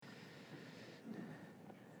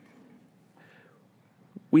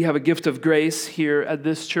We have a gift of grace here at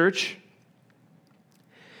this church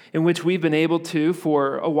in which we've been able to,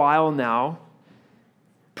 for a while now,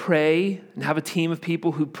 pray and have a team of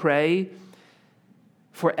people who pray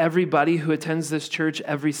for everybody who attends this church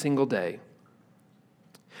every single day.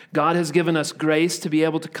 God has given us grace to be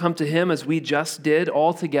able to come to him as we just did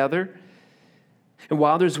all together. And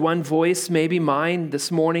while there's one voice, maybe mine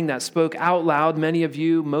this morning, that spoke out loud, many of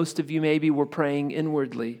you, most of you maybe, were praying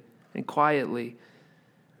inwardly and quietly,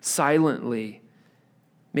 silently,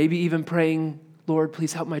 maybe even praying, Lord,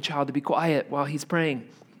 please help my child to be quiet while he's praying.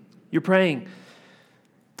 You're praying.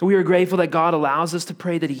 We are grateful that God allows us to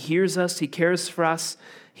pray, that he hears us, he cares for us.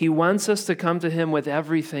 He wants us to come to him with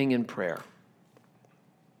everything in prayer.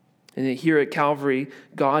 And here at Calvary,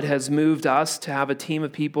 God has moved us to have a team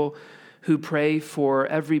of people who pray for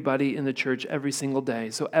everybody in the church every single day.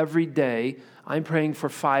 So every day, I'm praying for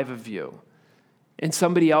 5 of you. And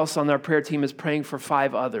somebody else on our prayer team is praying for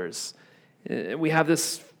 5 others. We have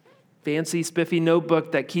this fancy, spiffy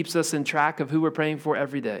notebook that keeps us in track of who we're praying for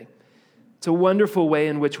every day. It's a wonderful way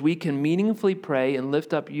in which we can meaningfully pray and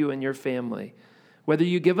lift up you and your family. Whether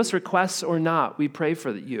you give us requests or not, we pray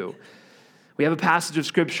for you. We have a passage of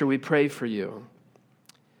Scripture, we pray for you.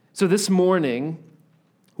 So this morning,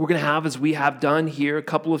 we're going to have, as we have done here a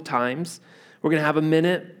couple of times, we're going to have a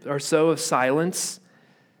minute or so of silence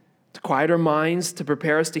to quiet our minds, to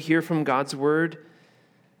prepare us to hear from God's word.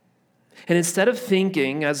 And instead of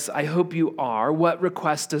thinking, as I hope you are, what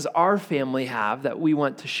request does our family have that we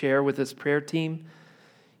want to share with this prayer team,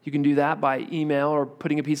 you can do that by email or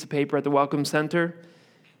putting a piece of paper at the Welcome Center.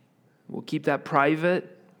 We'll keep that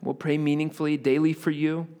private. We'll pray meaningfully daily for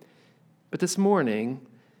you. But this morning,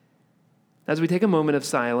 as we take a moment of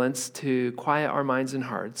silence to quiet our minds and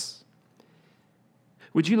hearts,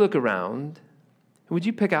 would you look around? Would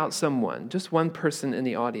you pick out someone, just one person in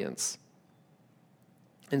the audience,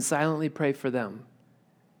 and silently pray for them?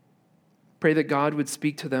 Pray that God would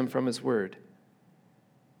speak to them from his word,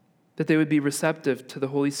 that they would be receptive to the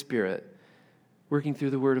Holy Spirit working through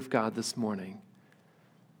the word of God this morning.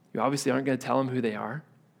 You obviously aren't going to tell them who they are,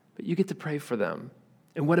 but you get to pray for them.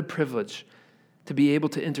 And what a privilege to be able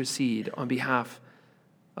to intercede on behalf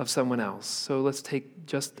of someone else. So let's take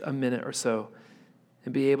just a minute or so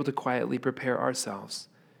and be able to quietly prepare ourselves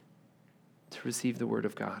to receive the word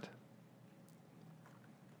of God.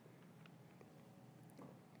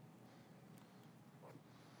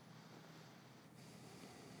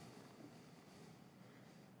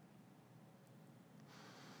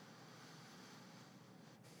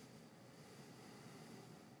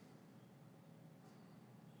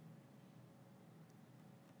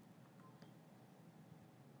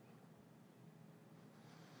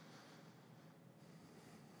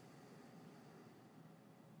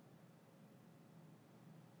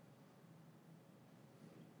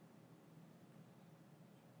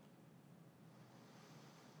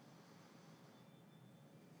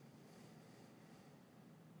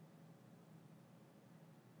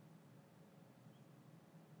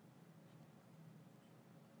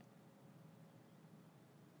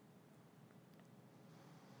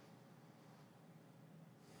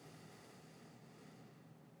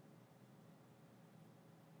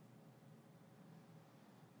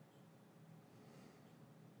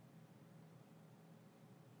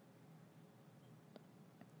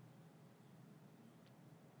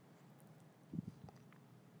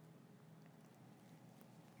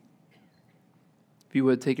 If you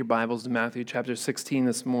would, take your Bibles to Matthew chapter 16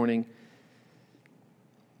 this morning.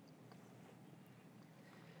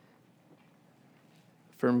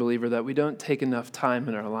 Firm believer that we don't take enough time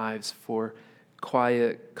in our lives for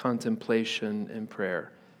quiet contemplation and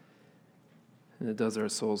prayer. And it does our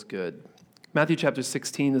souls good. Matthew chapter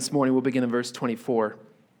 16 this morning, we'll begin in verse 24.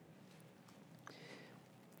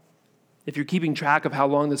 If you're keeping track of how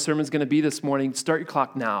long the sermon's going to be this morning, start your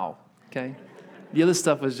clock now, okay? The other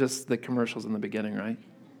stuff was just the commercials in the beginning, right?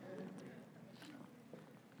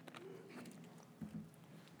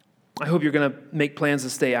 I hope you're going to make plans to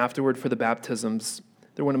stay afterward for the baptisms.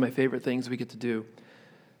 They're one of my favorite things we get to do.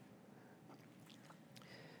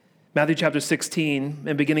 Matthew chapter 16,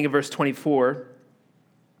 and beginning of verse 24.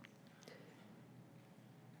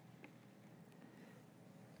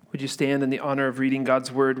 Would you stand in the honor of reading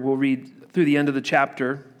God's word? We'll read through the end of the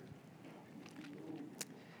chapter.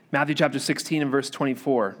 Matthew chapter 16 and verse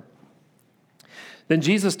 24. Then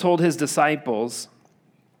Jesus told his disciples,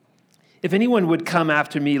 "If anyone would come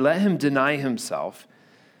after me, let him deny himself,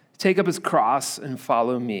 take up his cross and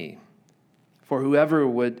follow me. For whoever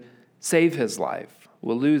would save his life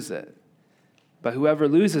will lose it, but whoever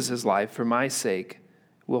loses his life for my sake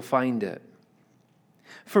will find it.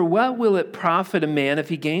 For what will it profit a man if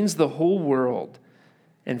he gains the whole world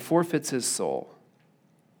and forfeits his soul?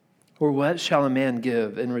 Or what shall a man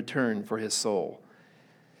give in return for his soul?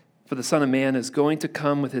 For the Son of Man is going to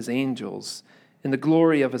come with his angels in the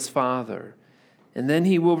glory of his Father, and then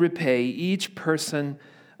he will repay each person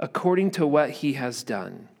according to what he has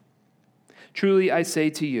done. Truly I say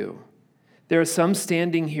to you, there are some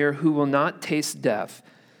standing here who will not taste death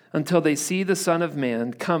until they see the Son of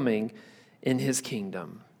Man coming in his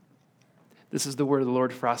kingdom. This is the word of the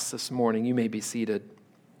Lord for us this morning. You may be seated.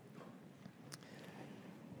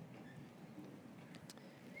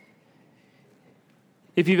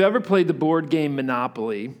 If you've ever played the board game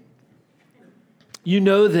Monopoly, you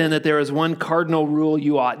know then that there is one cardinal rule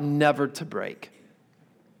you ought never to break.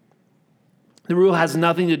 The rule has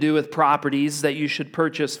nothing to do with properties that you should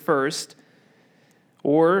purchase first,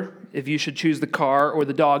 or if you should choose the car or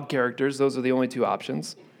the dog characters. Those are the only two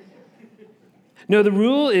options. No, the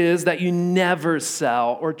rule is that you never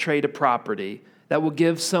sell or trade a property that will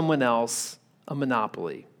give someone else a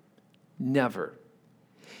monopoly. Never.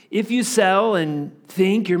 If you sell and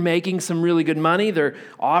think you're making some really good money, they're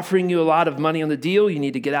offering you a lot of money on the deal, you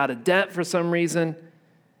need to get out of debt for some reason,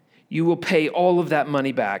 you will pay all of that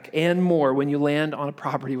money back and more when you land on a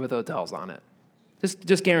property with hotels on it.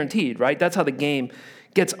 Just guaranteed, right? That's how the game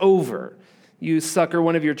gets over. You sucker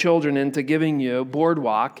one of your children into giving you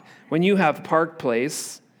Boardwalk when you have Park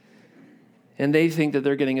Place, and they think that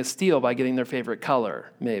they're getting a steal by getting their favorite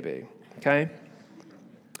color, maybe, okay?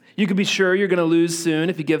 You can be sure you're going to lose soon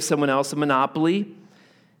if you give someone else a monopoly.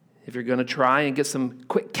 If you're going to try and get some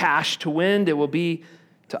quick cash to win, it will be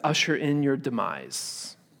to usher in your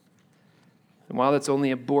demise. And while it's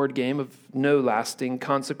only a board game of no lasting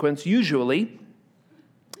consequence, usually,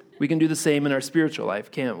 we can do the same in our spiritual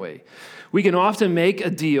life, can't we? We can often make a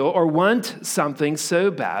deal or want something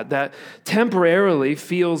so bad that temporarily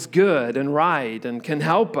feels good and right and can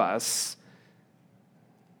help us,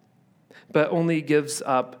 but only gives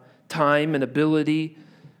up time and ability,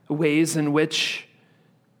 ways in which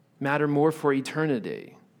matter more for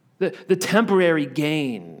eternity. The temporary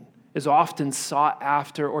gain is often sought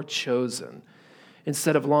after or chosen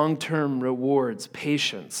instead of long-term rewards,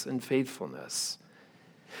 patience, and faithfulness.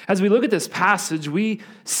 As we look at this passage, we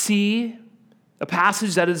see a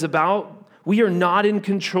passage that is about we are not in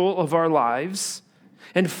control of our lives,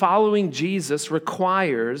 and following Jesus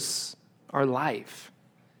requires our life.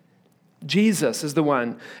 Jesus is the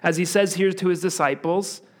one, as he says here to his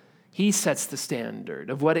disciples, he sets the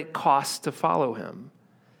standard of what it costs to follow him,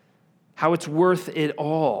 how it's worth it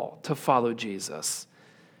all to follow Jesus,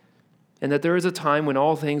 and that there is a time when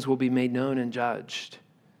all things will be made known and judged.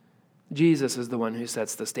 Jesus is the one who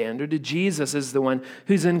sets the standard. Jesus is the one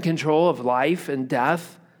who's in control of life and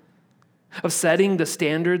death, of setting the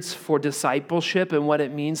standards for discipleship and what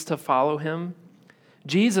it means to follow him.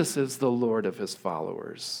 Jesus is the Lord of his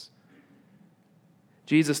followers.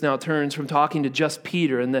 Jesus now turns from talking to just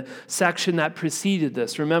Peter in the section that preceded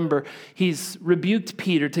this. Remember, he's rebuked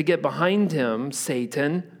Peter to get behind him,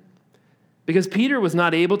 Satan, because Peter was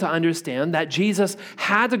not able to understand that Jesus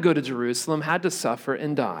had to go to Jerusalem, had to suffer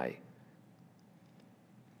and die.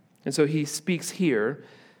 And so he speaks here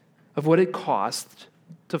of what it costs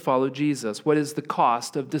to follow Jesus. What is the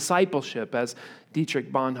cost of discipleship, as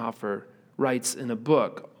Dietrich Bonhoeffer writes in a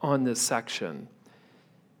book on this section.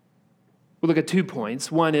 We'll look at 2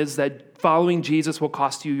 points. One is that following Jesus will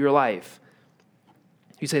cost you your life.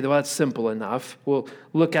 You say, well, that's simple enough. We'll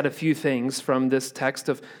look at a few things from this text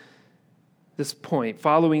of this point.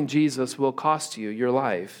 Following Jesus will cost you your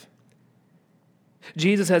life.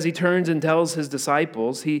 Jesus, as he turns and tells his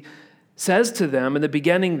disciples, he says to them in the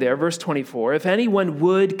beginning there, verse 24, if anyone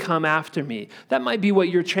would come after me. That might be what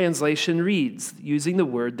your translation reads, using the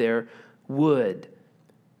word there, would.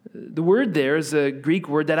 The word there is a Greek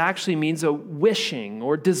word that actually means a wishing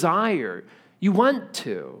or desire. You want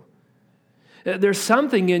to. There's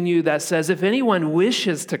something in you that says, if anyone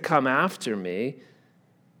wishes to come after me,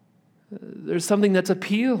 there's something that's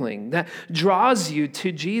appealing, that draws you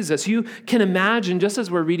to Jesus. You can imagine, just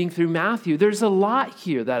as we're reading through Matthew, there's a lot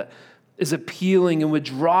here that is appealing and would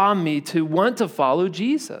draw me to want to follow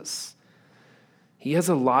Jesus. He has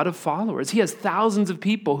a lot of followers. He has thousands of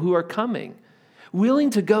people who are coming, willing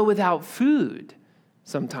to go without food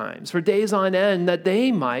sometimes for days on end that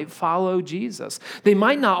they might follow Jesus. They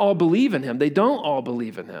might not all believe in him. They don't all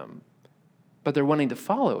believe in him, but they're wanting to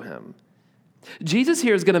follow him. Jesus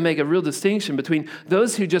here is going to make a real distinction between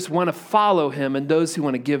those who just want to follow him and those who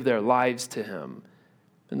want to give their lives to him.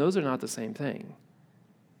 And those are not the same thing.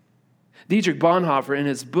 Dietrich Bonhoeffer, in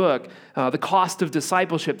his book, The Cost of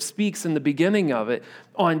Discipleship, speaks in the beginning of it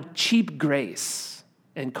on cheap grace.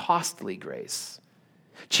 and costly grace.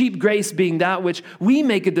 Cheap grace being that which we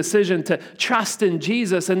make a decision to trust in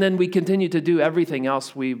Jesus and then we continue to do everything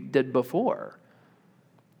else we did before.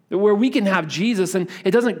 Where we can have Jesus and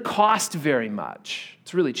it doesn't cost very much.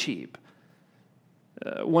 It's really cheap.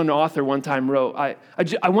 One author one time wrote,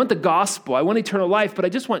 I want the gospel, I want eternal life, but I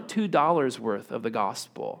just want $2 worth of the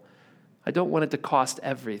gospel. I don't want it to cost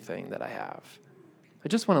everything that I have. I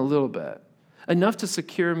just want a little bit. Enough to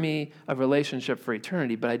secure me a relationship for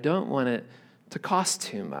eternity, but I don't want it to cost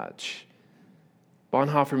too much.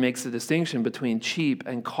 Bonhoeffer makes a distinction between cheap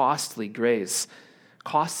and costly grace.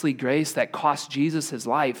 Costly grace that costs Jesus his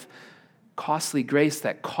life. Costly grace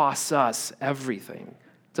that costs us everything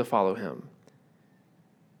to follow him.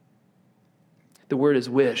 The word is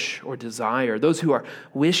wish or desire. Those who are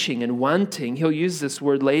wishing and wanting, he'll use this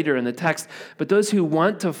word later in the text, but those who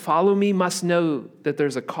want to follow me must know that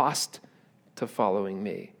there's a cost to following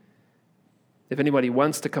me. If anybody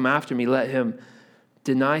wants to come after me, let him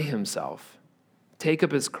deny himself, take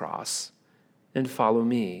up his cross, and follow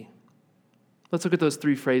me. Let's look at those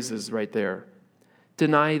three phrases right there.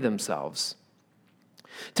 Deny themselves.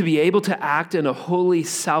 To be able to act in a holy,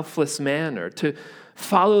 selfless manner, to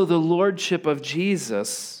follow the lordship of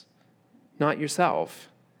Jesus, not yourself.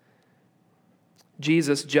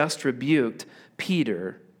 Jesus just rebuked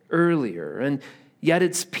Peter earlier, and yet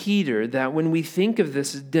it's Peter that when we think of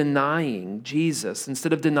this denying Jesus,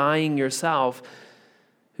 instead of denying yourself,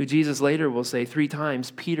 who Jesus later will say 3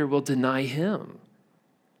 times, Peter will deny him.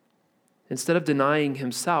 Instead of denying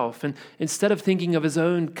himself, and instead of thinking of his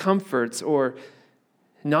own comforts or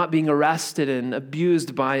not being arrested and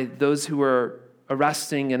abused by those who were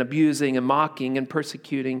arresting and abusing and mocking and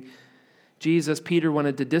persecuting Jesus, Peter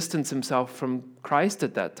wanted to distance himself from Christ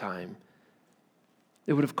at that time.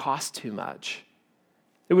 It would have cost too much.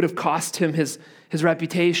 It would have cost him his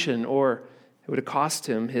reputation, or it would have cost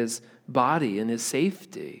him his body and his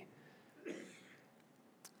safety.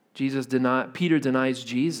 Peter denies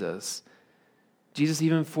Jesus. Jesus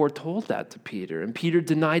even foretold that to Peter, and Peter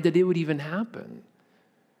denied that it would even happen.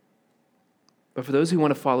 But for those who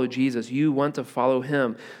want to follow Jesus, you want to follow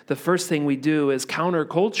him, the first thing we do is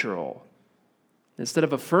countercultural. Instead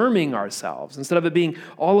of affirming ourselves, instead of it being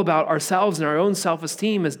all about ourselves and our own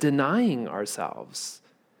self-esteem, is denying ourselves.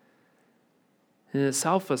 In a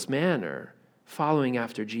selfless manner, following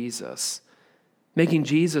after Jesus, making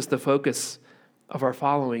Jesus the focus of our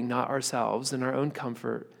following, not ourselves and our own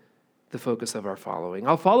comfort the focus of our following.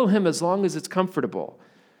 I'll follow him as long as it's comfortable,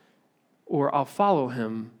 or I'll follow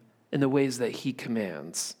him in the ways that he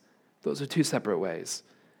commands. Those are 2 separate ways.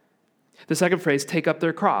 The second phrase, take up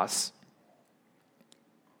their cross.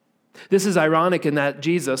 This is ironic in that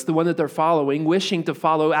Jesus, the one that they're following, wishing to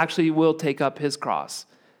follow, actually will take up his cross.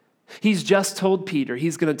 He's just told Peter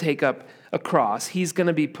he's going to take up a cross. He's going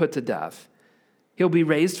to be put to death. He'll be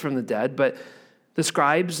raised from the dead, but the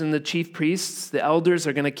scribes and the chief priests, the elders,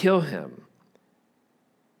 are going to kill him.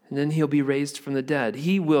 And then he'll be raised from the dead.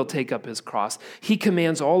 He will take up his cross. He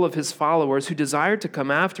commands all of his followers who desire to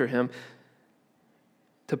come after him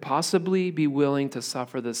to possibly be willing to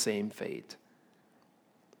suffer the same fate.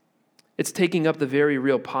 It's taking up the very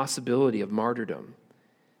real possibility of martyrdom.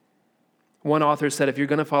 One author said, if you're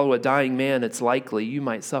going to follow a dying man, it's likely you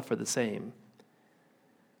might suffer the same.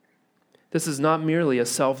 This is not merely a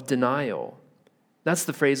self-denial. That's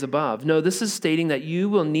the phrase above. No, this is stating that you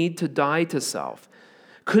will need to die to self.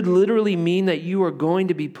 Could literally mean that you are going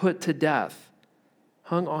to be put to death,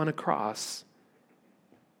 hung on a cross.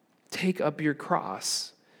 Take up your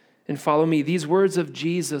cross and follow me. These words of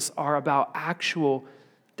Jesus are about actual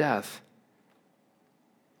death.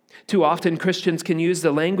 Too often, Christians can use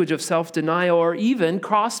the language of self-denial or even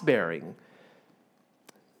cross-bearing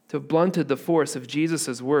to have blunted the force of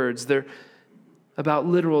Jesus' words. They're about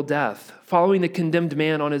literal death, following the condemned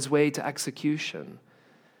man on his way to execution.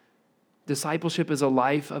 Discipleship is a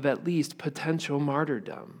life of at least potential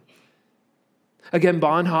martyrdom. Again,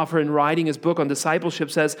 Bonhoeffer, in writing his book on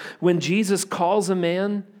discipleship, says, when Jesus calls a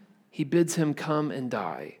man, he bids him come and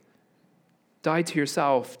die. Die to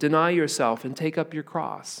yourself, deny yourself, and take up your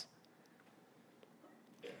cross.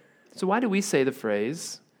 So why do we say the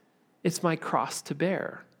phrase, it's my cross to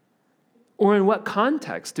bear? Or in what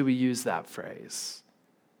context do we use that phrase?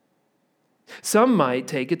 Some might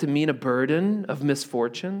take it to mean a burden of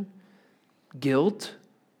misfortune, guilt,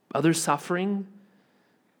 other suffering,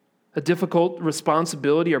 a difficult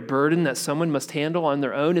responsibility or burden that someone must handle on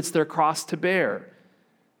their own. It's their cross to bear.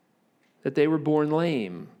 That they were born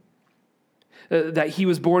lame, that he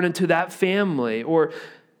was born into that family, or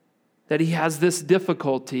that he has this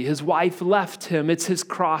difficulty. His wife left him. It's his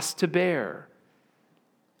cross to bear.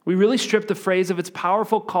 We really strip the phrase of its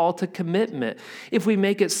powerful call to commitment if we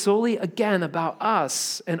make it solely, again, about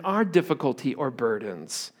us and our difficulty or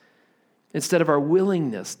burdens, instead of our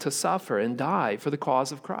willingness to suffer and die for the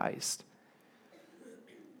cause of Christ.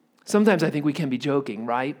 Sometimes I think we can be joking,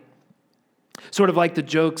 right? Sort of like the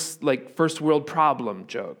jokes, like first world problem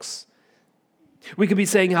jokes. We could be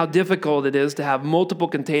saying how difficult it is to have multiple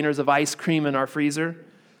containers of ice cream in our freezer.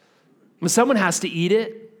 When someone has to eat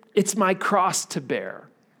it, it's my cross to bear.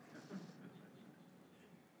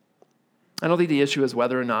 I don't think the issue is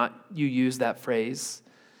whether or not you use that phrase,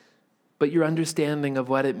 but your understanding of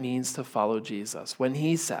what it means to follow Jesus. When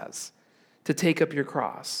he says to take up your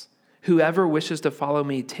cross, whoever wishes to follow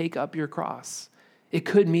me, take up your cross. It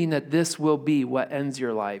could mean that this will be what ends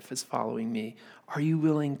your life, is following me. Are you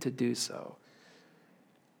willing to do so?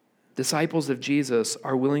 Disciples of Jesus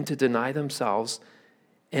are willing to deny themselves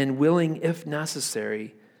and willing, if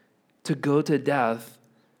necessary, to go to death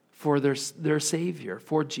for their Savior,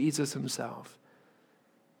 for Jesus himself.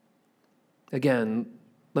 Again,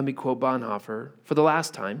 let me quote Bonhoeffer for the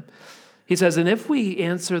last time. He says, and if we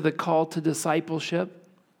answer the call to discipleship,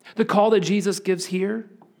 the call that Jesus gives here,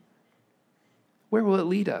 where will it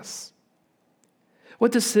lead us?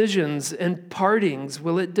 What decisions and partings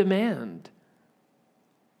will it demand?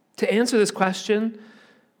 To answer this question,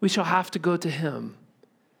 we shall have to go to him,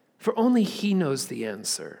 for only he knows the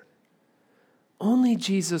answer. Only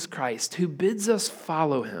Jesus Christ, who bids us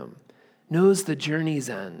follow him, knows the journey's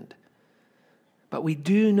end. But we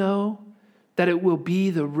do know that it will be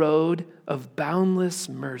the road of boundless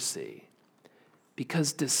mercy,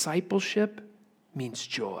 because discipleship means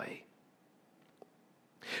joy.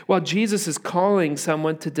 While Jesus is calling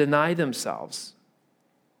someone to deny themselves,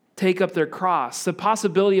 take up their cross, the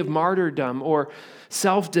possibility of martyrdom or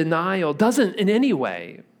self-denial doesn't in any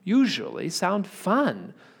way usually sound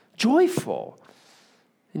fun, joyful.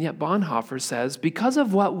 And yet Bonhoeffer says, because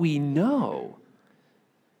of what we know,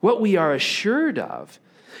 what we are assured of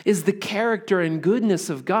is the character and goodness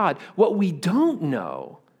of God. What we don't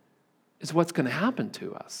know is what's going to happen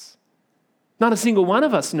to us. Not a single one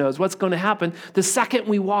of us knows what's going to happen the second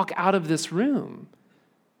we walk out of this room,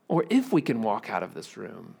 or if we can walk out of this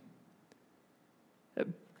room.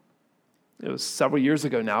 It was several years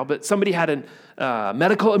ago now, but somebody had a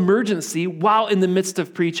medical emergency while in the midst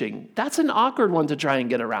of preaching. That's an awkward one to try and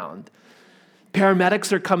get around.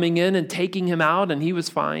 Paramedics are coming in and taking him out, and he was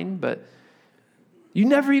fine, but you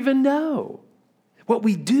never even know. What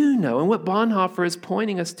we do know, and what Bonhoeffer is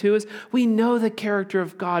pointing us to, is we know the character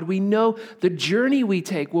of God. We know the journey we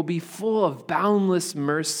take will be full of boundless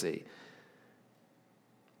mercy.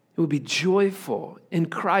 It will be joyful in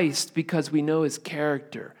Christ because we know his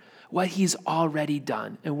character, what he's already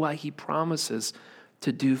done, and what he promises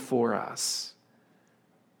to do for us.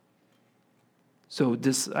 So,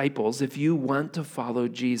 disciples, if you want to follow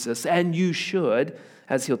Jesus, and you should,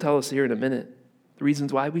 as he'll tell us here in a minute, the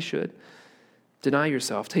reasons why we should, deny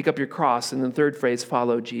yourself, take up your cross, and then third phrase,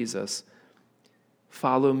 follow Jesus.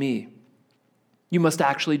 Follow me. You must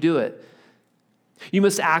actually do it. You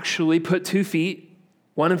must actually put 2 feet,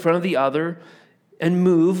 one in front of the other, and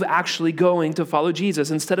move, actually going to follow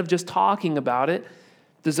Jesus. Instead of just talking about it,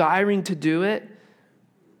 desiring to do it,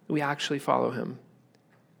 we actually follow him.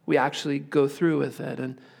 We actually go through with it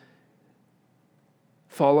and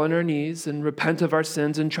fall on our knees and repent of our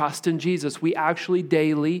sins and trust in Jesus. We actually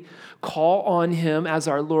daily call on him as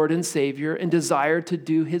our Lord and Savior and desire to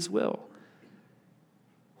do his will.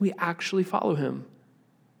 We actually follow him.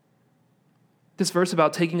 This verse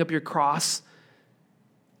about taking up your cross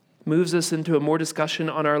moves us into a more discussion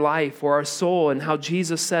on our life or our soul and how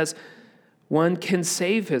Jesus says one can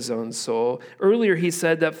save his own soul. Earlier he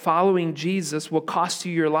said that following Jesus will cost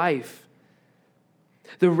you your life.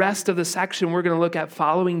 The rest of the section we're going to look at,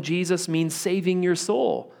 following Jesus means saving your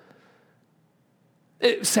soul.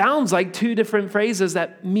 It sounds like 2 different phrases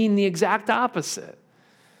that mean the exact opposite.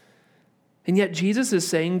 And yet Jesus is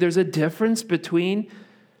saying there's a difference between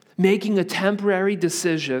making a temporary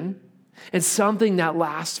decision and something that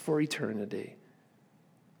lasts for eternity.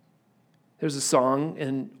 There's a song,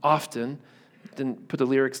 and often, didn't put the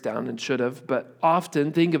lyrics down and should have, but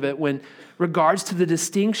often think of it when regards to the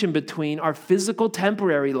distinction between our physical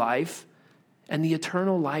temporary life and the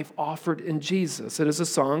eternal life offered in Jesus. It is a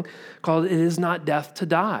song called "It Is Not Death to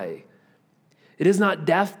Die." It is not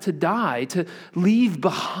death to die, to leave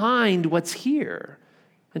behind what's here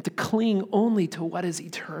and to cling only to what is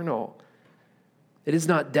eternal. It is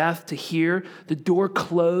not death to hear the door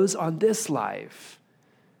close on this life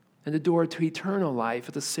and the door to eternal life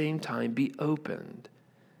at the same time be opened.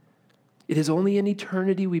 It is only in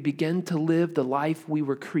eternity we begin to live the life we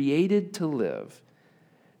were created to live,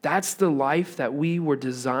 That's the life that we were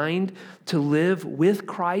designed to live with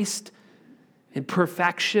Christ in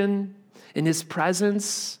perfection, in his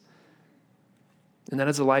presence. And that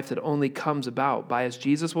is a life that only comes about by, as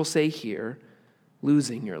Jesus will say here,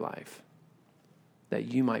 losing your life, that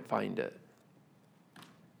you might find it.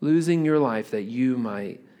 Losing your life that you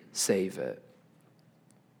might save it.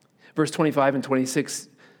 Verse 25 and 26,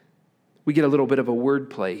 we get a little bit of a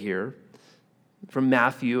wordplay here from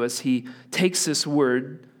Matthew as he takes this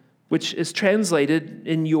word, which is translated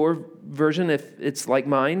in your version, if it's like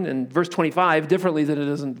mine, in verse 25 differently than it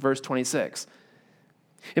is in verse 26.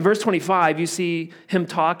 In verse 25, you see him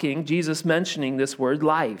talking, Jesus mentioning this word,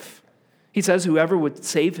 life. He says, whoever would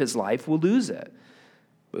save his life will lose it.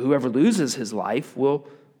 But whoever loses his life will,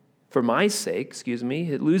 for my sake,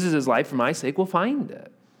 loses his life for my sake will find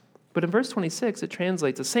it. But in verse 26, it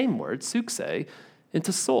translates the same word, suxe,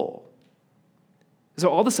 into soul. So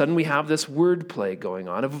all of a sudden, we have this wordplay going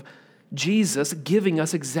on of Jesus giving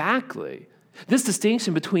us exactly this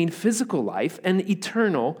distinction between physical life and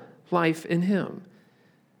eternal life in him.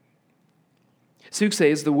 Suxe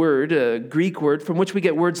is the word, a Greek word, from which we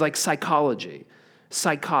get words like psychology,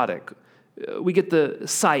 psychotic. We get the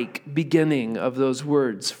psych beginning of those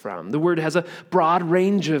words from. The word has a broad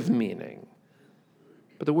range of meaning.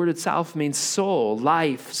 But the word itself means soul,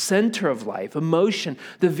 life, center of life, emotion,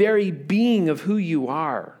 the very being of who you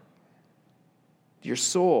are. Your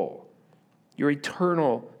soul, your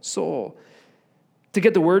eternal soul. To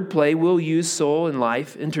get the wordplay, we'll use soul and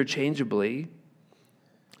life interchangeably,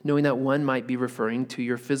 knowing that one might be referring to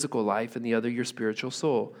your physical life and the other your spiritual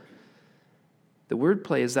soul. The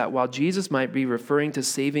wordplay is that while Jesus might be referring to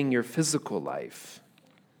saving your physical life,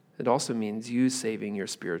 it also means you saving your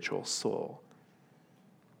spiritual soul.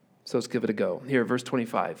 So let's give it a go. Here, verse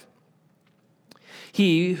 25.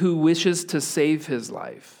 He who wishes to save his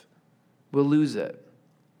life will lose it.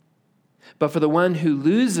 But for the one who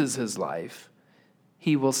loses his life,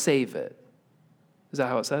 he will save it. Is that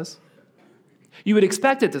how it says? You would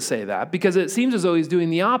expect it to say that because it seems as though he's doing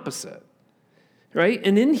the opposite, right?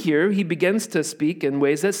 And in here, he begins to speak in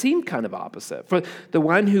ways that seem kind of opposite. For the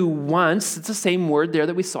one who wants, it's the same word there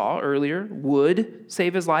that we saw earlier, would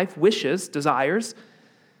save his life, wishes, desires.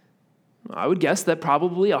 I would guess that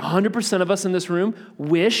probably 100% of us in this room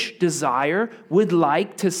wish, desire, would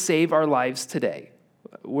like to save our lives today.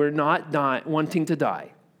 We're not wanting to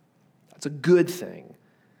die. That's a good thing.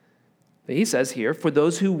 But he says here, for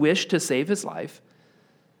those who wish to save his life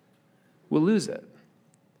will lose it.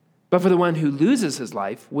 But for the one who loses his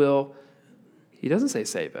life he doesn't say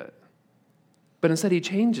save it, but instead he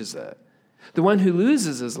changes it. The one who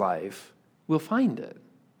loses his life will find it.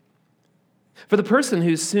 For the person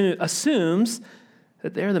who assumes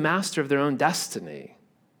that they're the master of their own destiny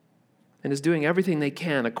and is doing everything they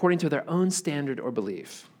can according to their own standard or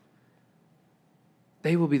belief,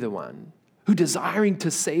 they will be the one who, desiring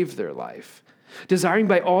to save their life, desiring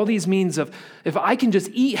by all these means of, if I can just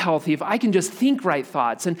eat healthy, if I can just think right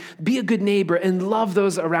thoughts and be a good neighbor and love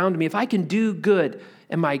those around me, if I can do good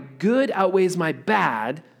and my good outweighs my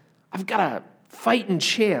bad, I've got a fighting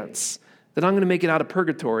chance that I'm going to make it out of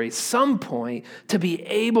purgatory some point to be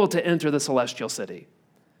able to enter the celestial city.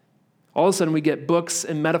 All of a sudden, we get books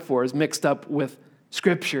and metaphors mixed up with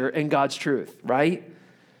Scripture and God's truth, right?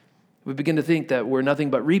 We begin to think that we're nothing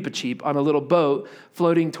but Reepicheep on a little boat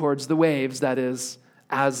floating towards the waves that is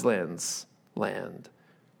Aslan's land.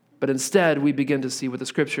 But instead, we begin to see what the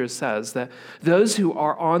Scripture says, that those who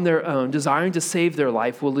are on their own, desiring to save their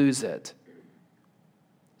life, will lose it.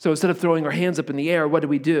 So instead of throwing our hands up in the air, what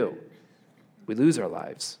do? We lose our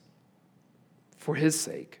lives for his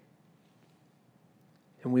sake,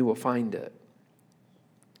 and we will find it.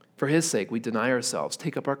 For his sake, we deny ourselves,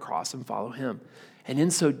 take up our cross, and follow him. And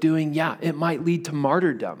in so doing, it might lead to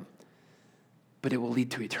martyrdom, but it will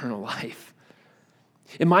lead to eternal life.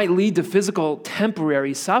 It might lead to physical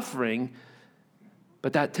temporary suffering,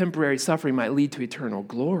 but that temporary suffering might lead to eternal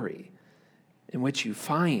glory, in which you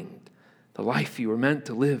find the life you were meant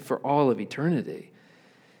to live for all of eternity.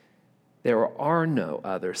 There are no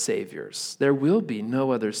other saviors. There will be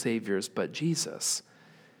no other saviors but Jesus.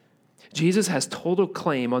 Jesus has total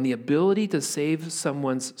claim on the ability to save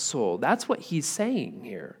someone's soul. That's what he's saying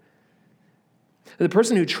here. The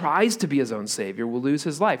person who tries to be his own savior will lose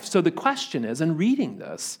his life. So the question is, in reading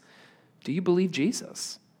this, do you believe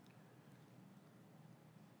Jesus?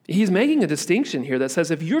 He's making a distinction here that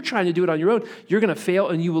says if you're trying to do it on your own, you're going to fail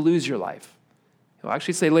and you will lose your life. He'll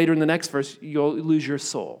actually say later in the next verse, you'll lose your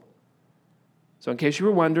soul. So in case you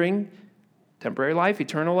were wondering, temporary life,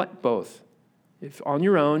 eternal life, both. If on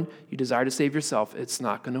your own you desire to save yourself, it's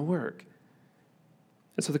not going to work.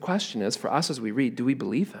 And so the question is, for us as we read, do we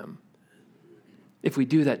believe him? If we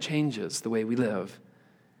do, that changes the way we live.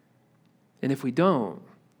 And if we don't,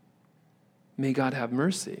 may God have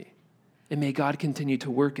mercy. And may God continue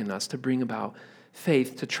to work in us to bring about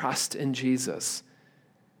faith, to trust in Jesus.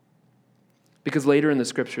 Because later in the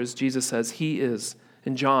scriptures, Jesus says, he is,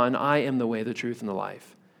 in John, I am the way, the truth, and the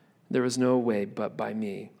life. There is no way but by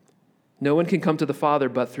me. No one can come to the Father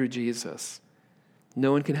but through Jesus.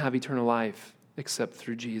 No one can have eternal life except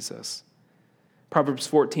through Jesus. Proverbs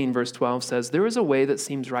 14, verse 12 says, there is a way that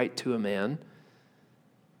seems right to a man,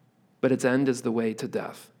 but its end is the way to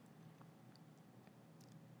death.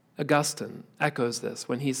 Augustine echoes this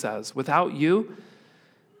when he says, without you,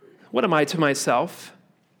 what am I to myself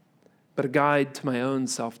but a guide to my own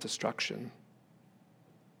self-destruction?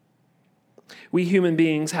 We human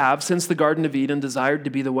beings have, since the Garden of Eden, desired to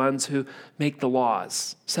be the ones who make the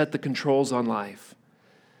laws, set the controls on life.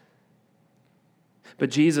 But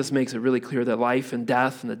Jesus makes it really clear that life and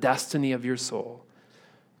death and the destiny of your soul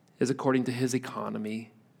is according to his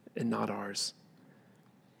economy and not ours.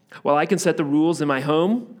 While I can set the rules in my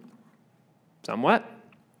home, somewhat,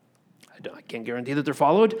 I can't guarantee that they're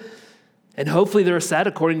followed, and hopefully they're set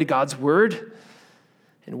according to God's word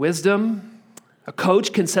and wisdom. A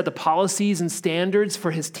coach can set the policies and standards for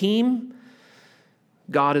his team.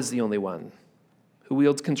 God is the only one who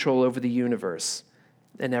wields control over the universe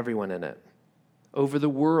and everyone in it, over the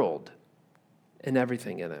world and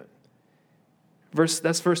everything in it.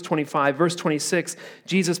 That's verse 25. Verse 26,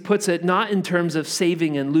 Jesus puts it not in terms of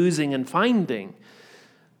saving and losing and finding,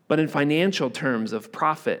 but in financial terms of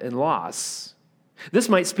profit and loss. This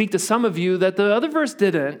might speak to some of you that the other verse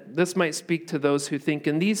didn't. This might speak to those who think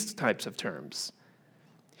in these types of terms.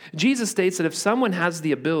 Jesus states that if someone has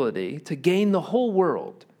the ability to gain the whole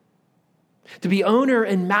world, to be owner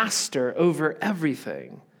and master over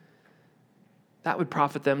everything, that would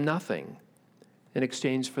profit them nothing in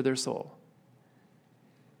exchange for their soul.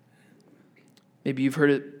 Maybe you've heard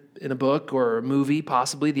it in a book or a movie,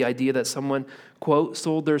 possibly, the idea that someone, quote,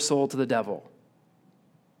 sold their soul to the devil.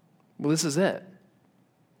 Well, this is it.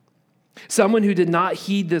 Someone who did not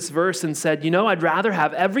heed this verse and said, I'd rather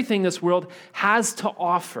have everything this world has to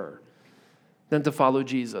offer than to follow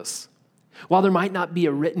Jesus. While there might not be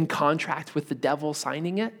a written contract with the devil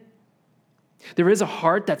signing it, there is a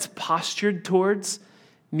heart that's postured towards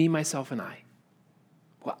me, myself, and I.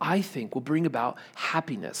 What I think will bring about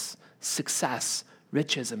happiness, success,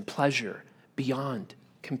 riches, and pleasure beyond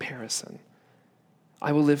comparison.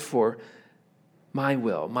 I will live for my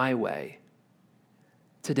will, my way,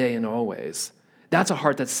 today and always. That's a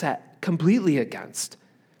heart that's set completely against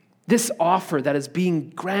this offer that is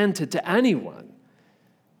being granted to anyone.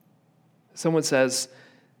 Someone says,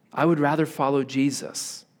 I would rather follow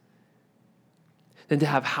Jesus than to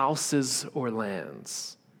have houses or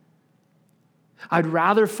lands. I'd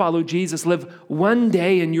rather follow Jesus, live one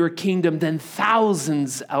day in your kingdom than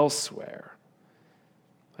thousands elsewhere.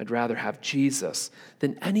 I'd rather have Jesus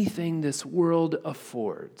than anything this world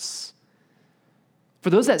affords. For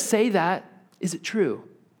those that say that, is it true?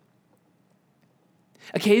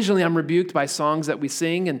 Occasionally I'm rebuked by songs that we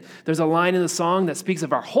sing, and there's a line in the song that speaks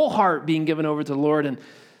of our whole heart being given over to the Lord, and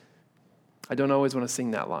I don't always want to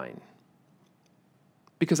sing that line.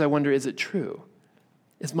 Because I wonder, is it true?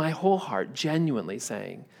 Is my whole heart genuinely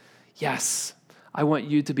saying, yes, I want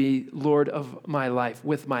you to be Lord of my life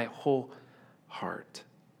with my whole heart.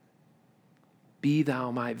 Be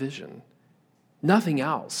thou my vision. Nothing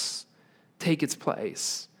else take its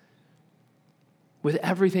place. With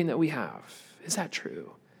everything that we have. Is that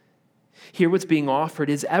true? Here what's being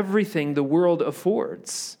offered is everything the world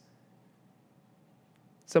affords.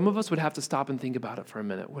 Some of us would have to stop and think about it for a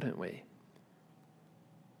minute, wouldn't we?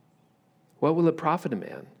 What will it profit a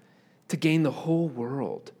man to gain the whole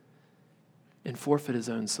world and forfeit his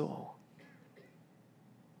own soul?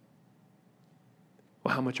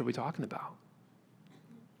 Well, how much are we talking about?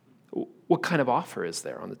 What kind of offer is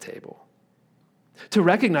there on the table? To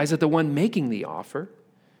recognize that the one making the offer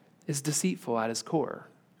is deceitful at his core.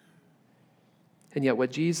 And yet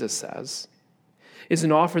what Jesus says is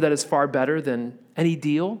an offer that is far better than any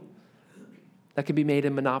deal that can be made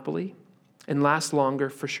in Monopoly and last longer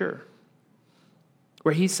for sure.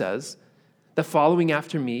 Where he says that following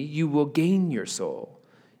after me, you will gain your soul.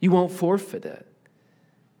 You won't forfeit it.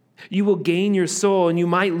 You will gain your soul, and you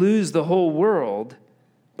might lose the whole world,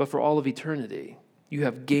 but for all of eternity, you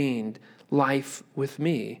have gained life with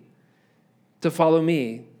me. To follow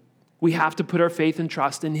me, we have to put our faith and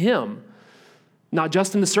trust in him. Not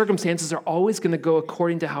just in the circumstances are always going to go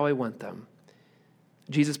according to how I want them.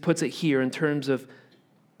 Jesus puts it here in terms of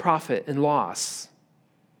profit and loss.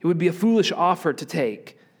 It would be a foolish offer to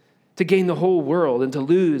take, to gain the whole world and to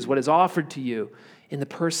lose what is offered to you in the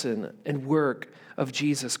person and work of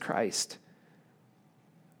Jesus Christ.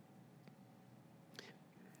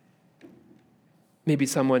 Maybe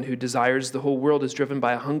someone who desires the whole world is driven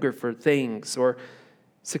by a hunger for things or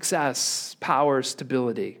success, power,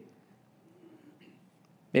 stability.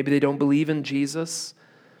 Maybe they don't believe in Jesus,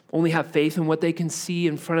 only have faith in what they can see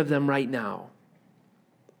in front of them right now.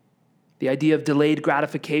 The idea of delayed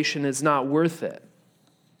gratification is not worth it.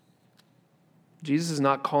 Jesus is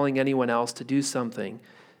not calling anyone else to do something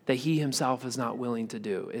that he himself is not willing to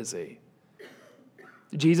do, is he?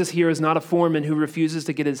 Jesus here is not a foreman who refuses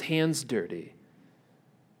to get his hands dirty.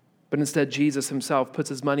 But instead, Jesus himself puts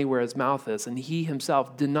his money where his mouth is, and he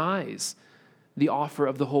himself denies the offer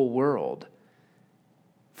of the whole world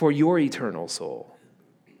for your eternal soul.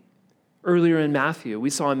 Earlier in Matthew, we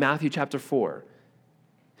saw in Matthew chapter 4,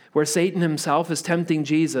 where Satan himself is tempting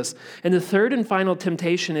Jesus, and the third and final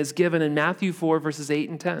temptation is given in Matthew 4, verses 8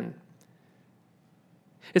 and 10.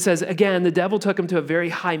 It says, again, the devil took him to a very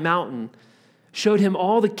high mountain, showed him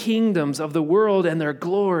all the kingdoms of the world and their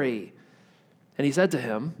glory. And he said to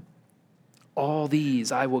him, all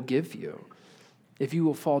these I will give you if you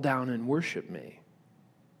will fall down and worship me.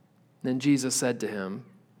 Then Jesus said to him,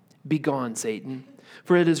 begone, Satan,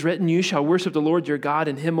 for it is written, you shall worship the Lord your God,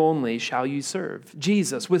 and him only shall you serve.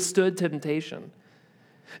 Jesus withstood temptation,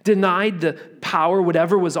 denied the power,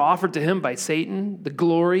 whatever was offered to him by Satan, the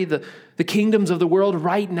glory, the kingdoms of the world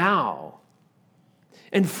right now.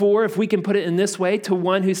 And for, if we can put it in this way, to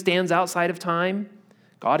one who stands outside of time,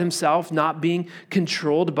 God himself not being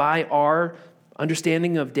controlled by our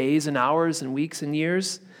understanding of days and hours and weeks and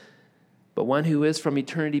years, but one who is from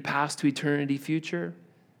eternity past to eternity future,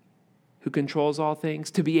 who controls all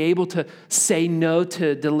things, to be able to say no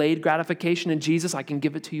to delayed gratification in Jesus, I can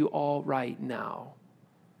give it to you all right now.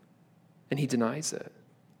 And he denies it.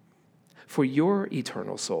 For your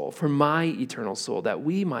eternal soul, for my eternal soul, that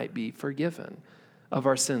we might be forgiven of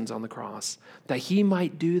our sins on the cross, that he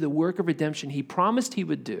might do the work of redemption he promised he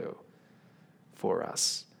would do for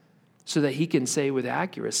us, so that he can say with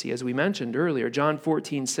accuracy, as we mentioned earlier, John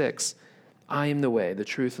 14:6, I am the way, the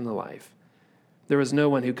truth, and the life. There is no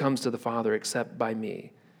one who comes to the Father except by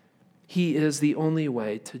me. He is the only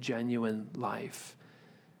way to genuine life.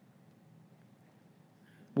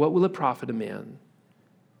 What will it profit a man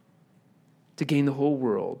to gain the whole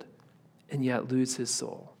world and yet lose his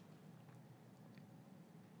soul?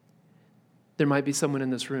 There might be someone in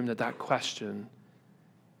this room that question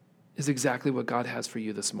is exactly what God has for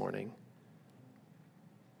you this morning.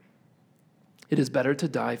 It is better to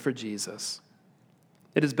die for Jesus.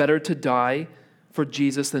 It is better to die for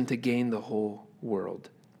Jesus than to gain the whole world.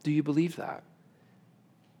 Do you believe that?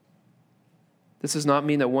 This does not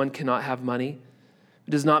mean that one cannot have money.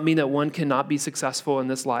 It does not mean that one cannot be successful in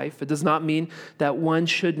this life. It does not mean that one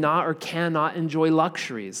should not or cannot enjoy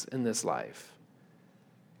luxuries in this life.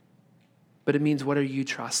 But it means, what are you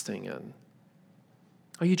trusting in?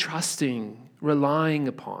 Are you trusting, relying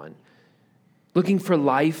upon, looking for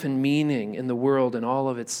life and meaning in the world and all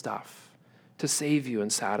of its stuff to save you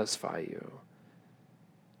and satisfy you?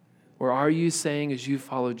 Or are you saying, as you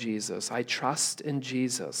follow Jesus, I trust in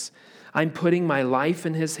Jesus. I'm putting my life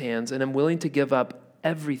in his hands, and I'm willing to give up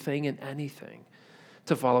everything and anything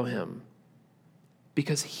to follow him,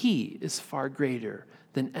 because he is far greater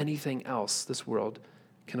than anything else this world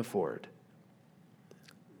can afford.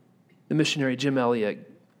 The missionary Jim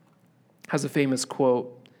Elliot has a famous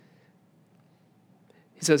quote.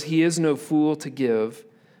 He says, he is no fool to give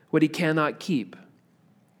what he cannot keep,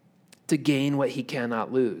 to gain what he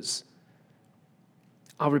cannot lose.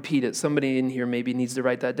 I'll repeat it. Somebody in here maybe needs to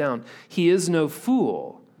write that down. He is no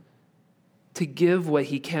fool to give what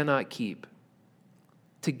he cannot keep,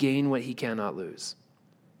 to gain what he cannot lose.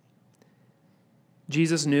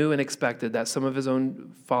 Jesus knew and expected that some of his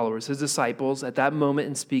own followers, his disciples, at that moment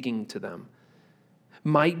in speaking to them,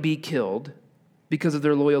 might be killed because of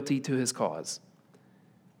their loyalty to his cause.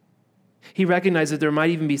 He recognized that there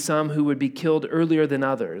might even be some who would be killed earlier than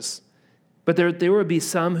others, but there would be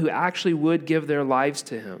some who actually would give their lives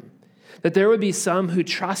to him, that there would be some who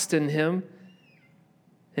trust in him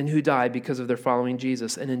and who die because of their following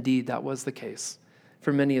Jesus. And indeed, that was the case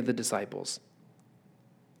for many of the disciples.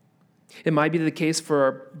 It might be the case for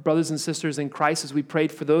our brothers and sisters in Christ as we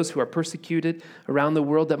prayed for those who are persecuted around the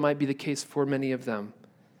world. That might be the case for many of them.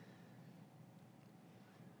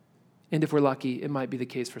 And if we're lucky, it might be the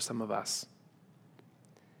case for some of us.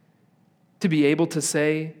 To be able to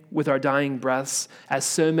say with our dying breaths, as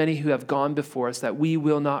so many who have gone before us, that we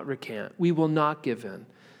will not recant, we will not give in,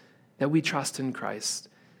 that we trust in Christ,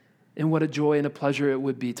 And what a joy and a pleasure it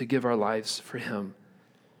would be to give our lives for him.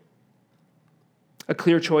 A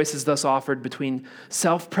clear choice is thus offered between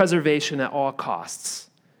self-preservation at all costs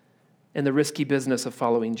and the risky business of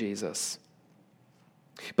following Jesus.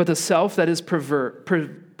 But the self that is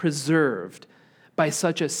preserved by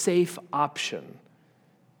such a safe option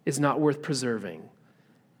is not worth preserving,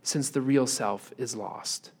 since the real self is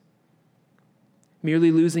lost.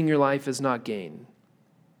 Merely losing your life is not gain.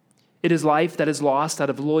 It is life that is lost out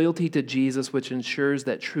of loyalty to Jesus, which ensures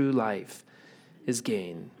that true life is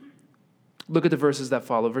gain. Look at the verses that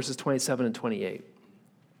follow, verses 27 and 28.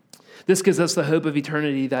 This gives us the hope of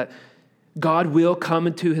eternity that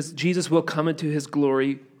Jesus will come into his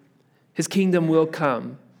glory, his kingdom will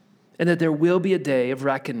come, and that there will be a day of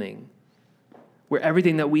reckoning where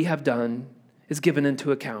everything that we have done is given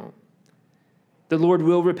into account. The Lord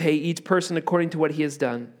will repay each person according to what he has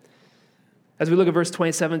done. As we look at verse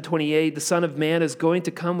 27, 28, the Son of Man is going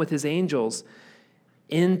to come with his angels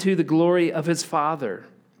into the glory of his Father.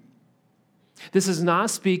 This is not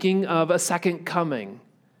speaking of a second coming,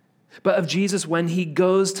 but of Jesus when he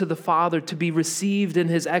goes to the Father to be received in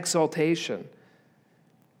his exaltation.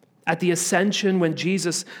 At the ascension, when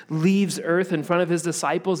Jesus leaves earth in front of his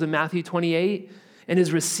disciples in Matthew 28 and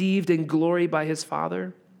is received in glory by his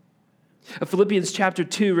Father. Philippians chapter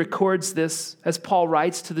 2 records this as Paul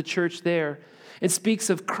writes to the church there. It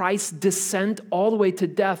speaks of Christ's descent all the way to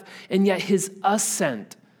death and yet his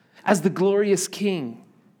ascent as the glorious King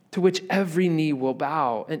to which every knee will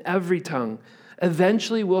bow and every tongue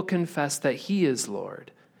eventually will confess that he is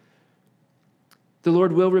Lord. The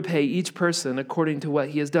Lord will repay each person according to what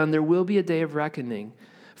he has done. There will be a day of reckoning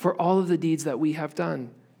for all of the deeds that we have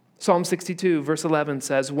done. Psalm 62, verse 11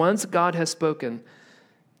 says, "Once God has spoken,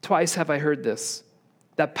 twice have I heard this,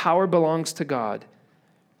 that power belongs to God,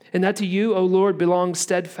 and that to you, O Lord, belongs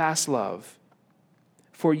steadfast love,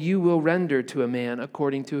 for you will render to a man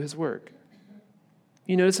according to his work."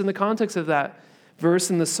 You notice in the context of that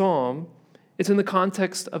verse in the psalm, it's in the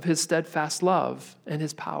context of his steadfast love and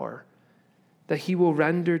his power, that he will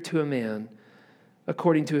render to a man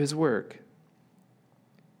according to his work.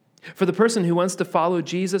 For the person who wants to follow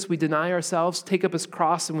Jesus, we deny ourselves, take up his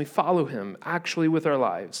cross, and we follow him actually with our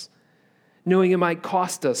lives, knowing it might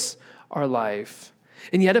cost us our life.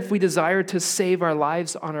 And yet if we desire to save our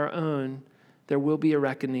lives on our own, there will be a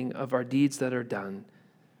reckoning of our deeds that are done.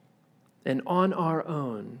 And on our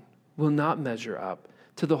own will not measure up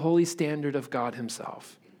to the holy standard of God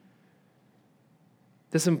himself.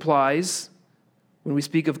 This implies, when we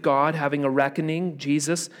speak of God having a reckoning,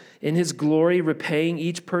 Jesus in his glory repaying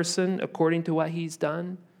each person according to what he's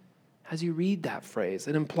done, as you read that phrase,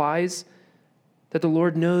 it implies that the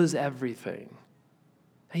Lord knows everything.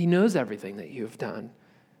 He knows everything that you have done,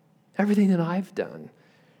 everything that I've done,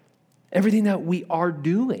 everything that we are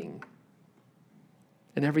doing,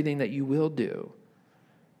 and everything that you will do.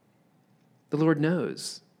 The Lord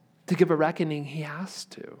knows. To give a reckoning, he has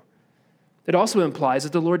to. It also implies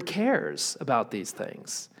that the Lord cares about these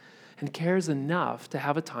things and cares enough to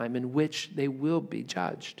have a time in which they will be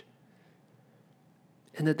judged,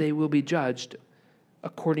 and that they will be judged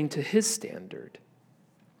according to his standard,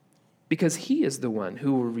 because he is the one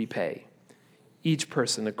who will repay each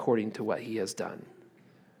person according to what he has done.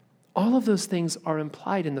 All of those things are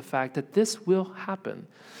implied in the fact that this will happen.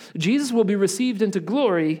 Jesus will be received into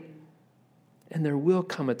glory, and there will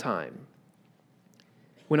come a time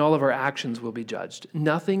when all of our actions will be judged.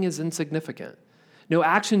 Nothing is insignificant. No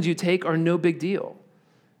actions you take are no big deal.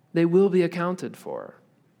 They will be accounted for.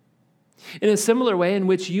 In a similar way in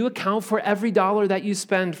which you account for every dollar that you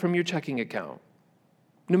spend from your checking account,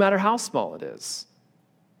 no matter how small it is.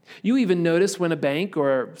 You even notice when a bank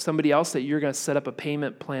or somebody else that you're going to set up a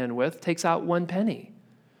payment plan with takes out 1 penny.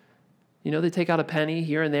 You know, they take out a penny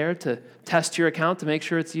here and there to test your account to make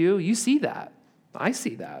sure it's you. You see that. I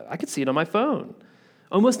see that. I can see it on my phone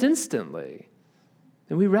almost instantly.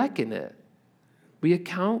 And we reckon it. We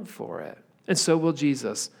account for it. And so will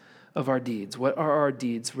Jesus of our deeds. What are our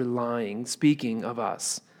deeds speaking of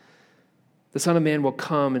us? The Son of Man will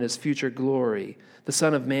come in his future glory. The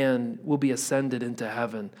Son of Man will be ascended into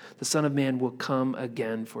heaven. The Son of Man will come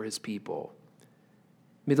again for his people.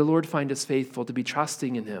 May the Lord find us faithful to be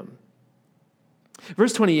trusting in him.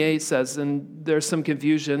 Verse 28 says, and there's some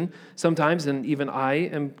confusion sometimes, and even I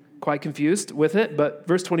am quite confused with it, but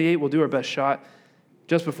verse 28, we'll do our best shot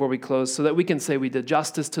just before we close so that we can say we did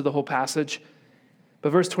justice to the whole passage.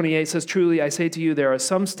 But verse 28 says, "Truly I say to you, there are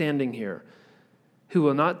some standing here who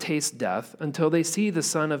will not taste death until they see the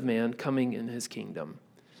Son of Man coming in his kingdom."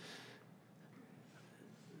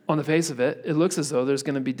 On the face of it, it looks as though there's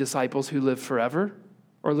going to be disciples who live forever,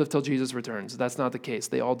 or live till Jesus returns. That's not the case.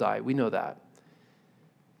 They all die. We know that.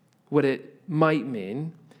 What it might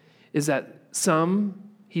mean is that some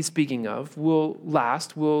he's speaking of will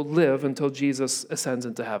live until Jesus ascends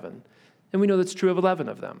into heaven. And we know that's true of 11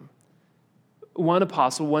 of them. One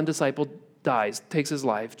apostle, one disciple dies, takes his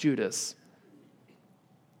life, Judas.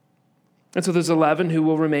 And so there's 11 who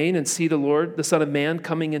will remain and see the Lord, the Son of Man,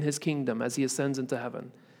 coming in his kingdom as he ascends into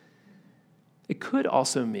heaven. It could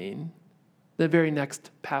also mean the very next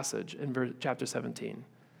passage in chapter 17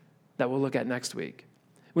 that we'll look at next week,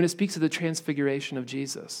 when it speaks of the transfiguration of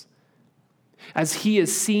Jesus. As he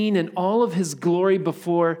is seen in all of his glory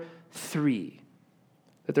before three,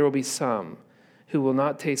 that there will be some who will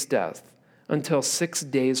not taste death until 6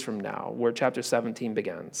 days from now, where chapter 17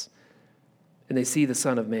 begins. And they see the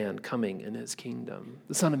Son of Man coming in his kingdom,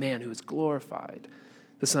 the Son of Man who is glorified,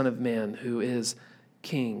 the Son of Man who is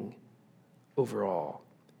king over all,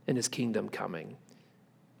 and his kingdom coming.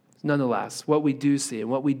 Nonetheless, what we do see and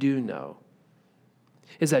what we do know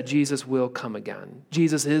is that Jesus will come again.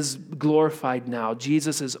 Jesus is glorified now.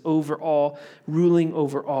 Jesus is over all, ruling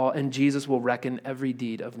over all, and Jesus will reckon every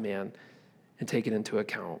deed of man and take it into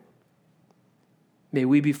account. May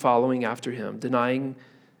we be following after him, denying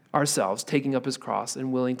ourselves, taking up his cross,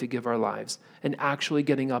 and willing to give our lives, and actually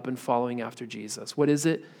getting up and following after Jesus. What is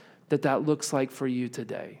it that looks like for you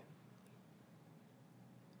today?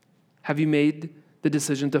 Have you made the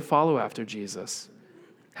decision to follow after Jesus?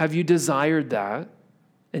 Have you desired that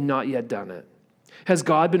and not yet done it? Has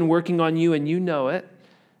God been working on you and you know it,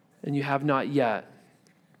 and you have not yet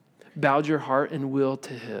bowed your heart and will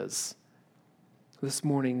to his? This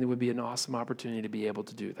morning, there would be an awesome opportunity to be able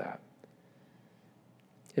to do that.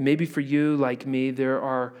 And maybe for you, like me, there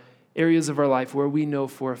are areas of our life where we know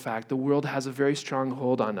for a fact the world has a very strong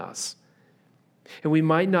hold on us. And we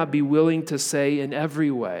might not be willing to say in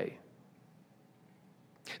every way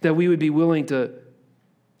that we would be willing to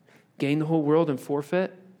gain the whole world and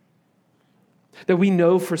forfeit. That we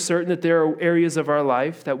know for certain that there are areas of our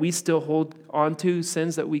life that we still hold on to,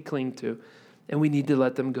 sins that we cling to, and we need to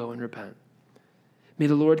let them go and repent. May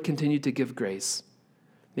the Lord continue to give grace.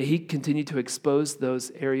 May he continue to expose those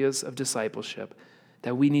areas of discipleship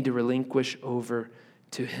that we need to relinquish over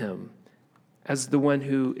to him as the one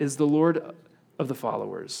who is the Lord of the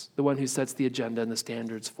followers, the one who sets the agenda and the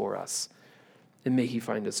standards for us. And may he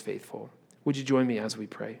find us faithful. Would you join me as we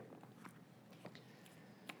pray?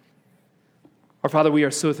 Our Father, we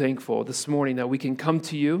are so thankful this morning that we can come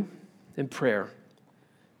to you in prayer.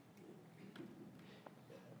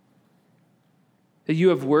 That you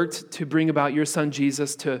have worked to bring about your Son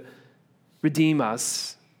Jesus to redeem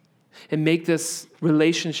us and make this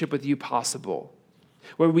relationship with you possible,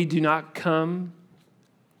 where we do not come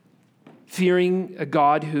fearing a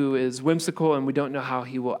God who is whimsical and we don't know how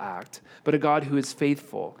he will act, but a God who is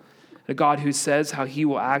faithful, a God who says how he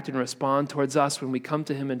will act and respond towards us when we come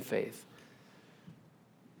to him in faith.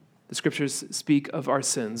 The scriptures speak of our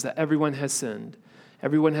sins, that everyone has sinned.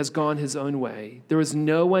 Everyone has gone his own way. There is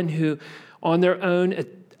no one who on their own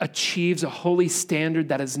achieves a holy standard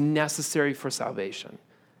that is necessary for salvation.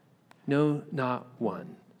 No, not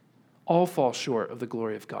one. All fall short of the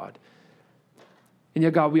glory of God. And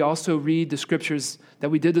yet, God, we also read the scriptures that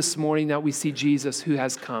we did this morning, that we see Jesus who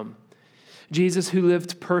has come. Jesus who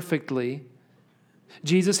lived perfectly.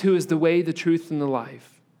 Jesus who is the way, the truth, and the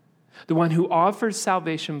life. The one who offers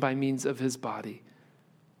salvation by means of his body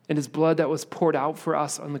and his blood that was poured out for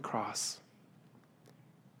us on the cross.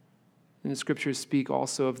 And the scriptures speak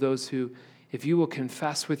also of those who, if you will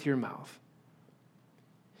confess with your mouth,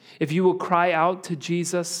 if you will cry out to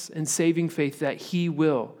Jesus in saving faith, that he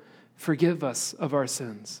will forgive us of our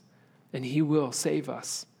sins and he will save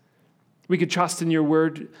us. We could trust in your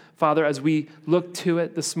word, Father, as we look to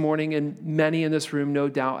it this morning, and many in this room no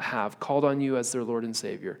doubt have called on you as their Lord and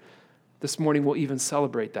Savior. This morning we'll even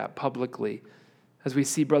celebrate that publicly as we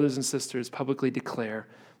see brothers and sisters publicly declare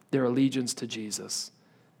their allegiance to Jesus.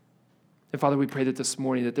 And Father, we pray that this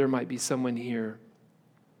morning that there might be someone here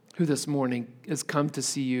who this morning has come to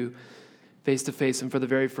see you face to face and for the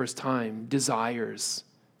very first time desires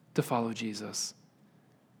to follow Jesus.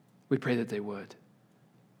 We pray that they would.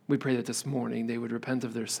 We pray that this morning they would repent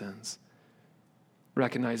of their sins,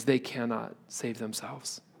 recognize they cannot save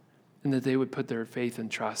themselves, and that they would put their faith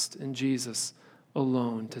and trust in Jesus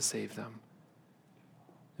alone to save them.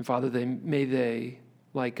 And Father, may they,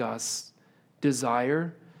 like us,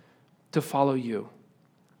 desire to follow you,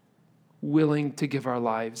 willing to give our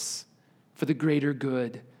lives for the greater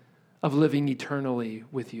good of living eternally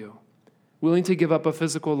with you, willing to give up a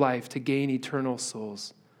physical life to gain eternal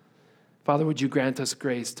souls. Father, would you grant us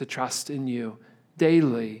grace to trust in you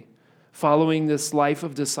daily, following this life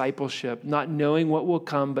of discipleship, not knowing what will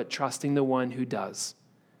come, but trusting the one who does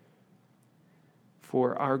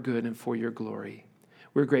for our good and for your glory.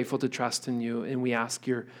 We're grateful to trust in you, and we ask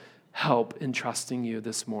your help in trusting you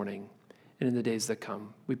this morning and in the days that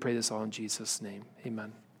come. We pray this all in Jesus' name.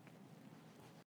 Amen.